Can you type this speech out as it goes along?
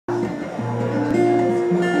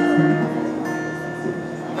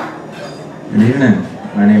Good evening.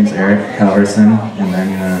 My name's Erik Halverson, and I'm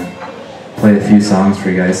gonna play a few songs for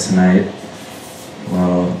you guys tonight.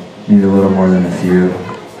 Well, need a little more than a few.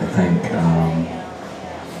 I think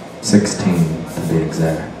 16 to be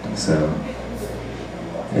exact. So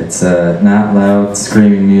it's not loud,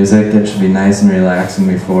 screaming music. It should be nice and relaxing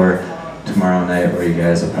before tomorrow night, where you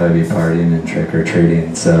guys will probably be partying and trick or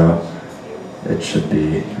treating. So it should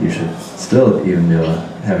be. You should still even be able to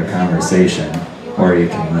have a conversation, or you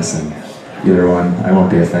can listen. Either one. I won't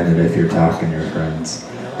be offended if you're talking to your friends,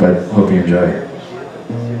 but hope you enjoy.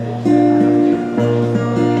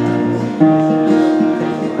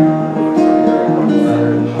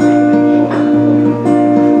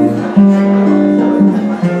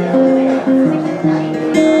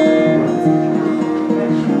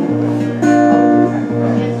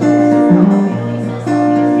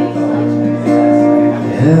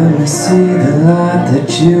 Help me see the light that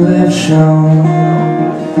you have shown,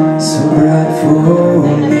 so bright for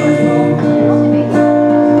me.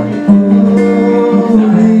 Oh,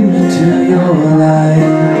 lead me to your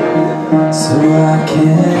light, so I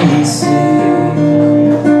can see.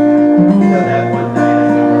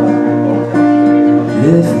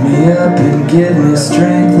 Lift me up and give me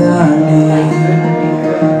strength I need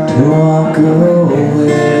to walk away.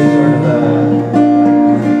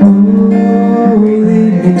 Oh,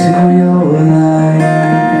 lead me to your light,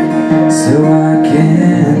 so I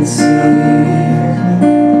can see.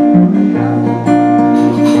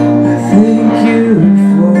 I thank you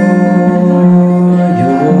for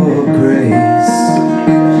your grace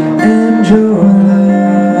and your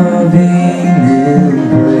loving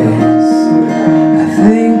embrace. I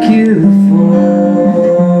thank you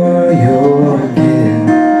for your gift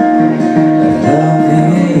of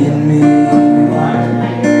loving me.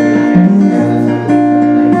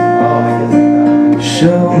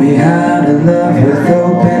 Show me how to love with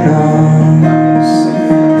open arms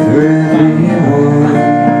for everyone.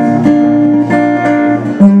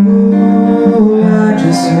 Oh, I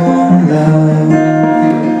just want love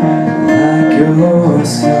like your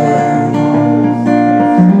son.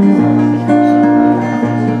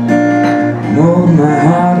 Mold my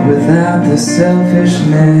heart without the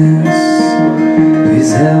selfishness.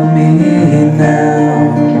 Please help me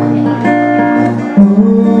now.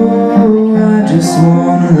 Oh, I just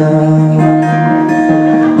want love